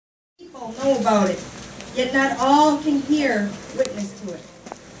people know about it, yet not all can hear witness to it.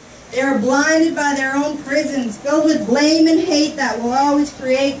 They are blinded by their own prisons, filled with blame and hate that will always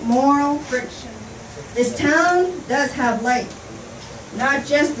create moral friction. This town does have light, not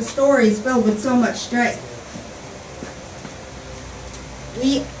just the stories filled with so much strife.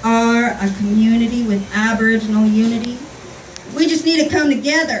 We are a community with Aboriginal unity. We just need to come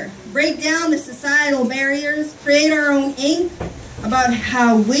together, break down the societal barriers, create our own ink about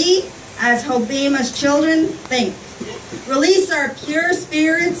how we, as Hobima's children, think. Release our pure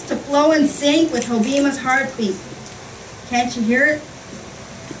spirits to flow and sync with Hobima's heartbeat. Can't you hear it?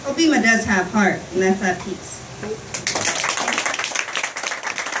 Hobima does have heart, and that's at peace.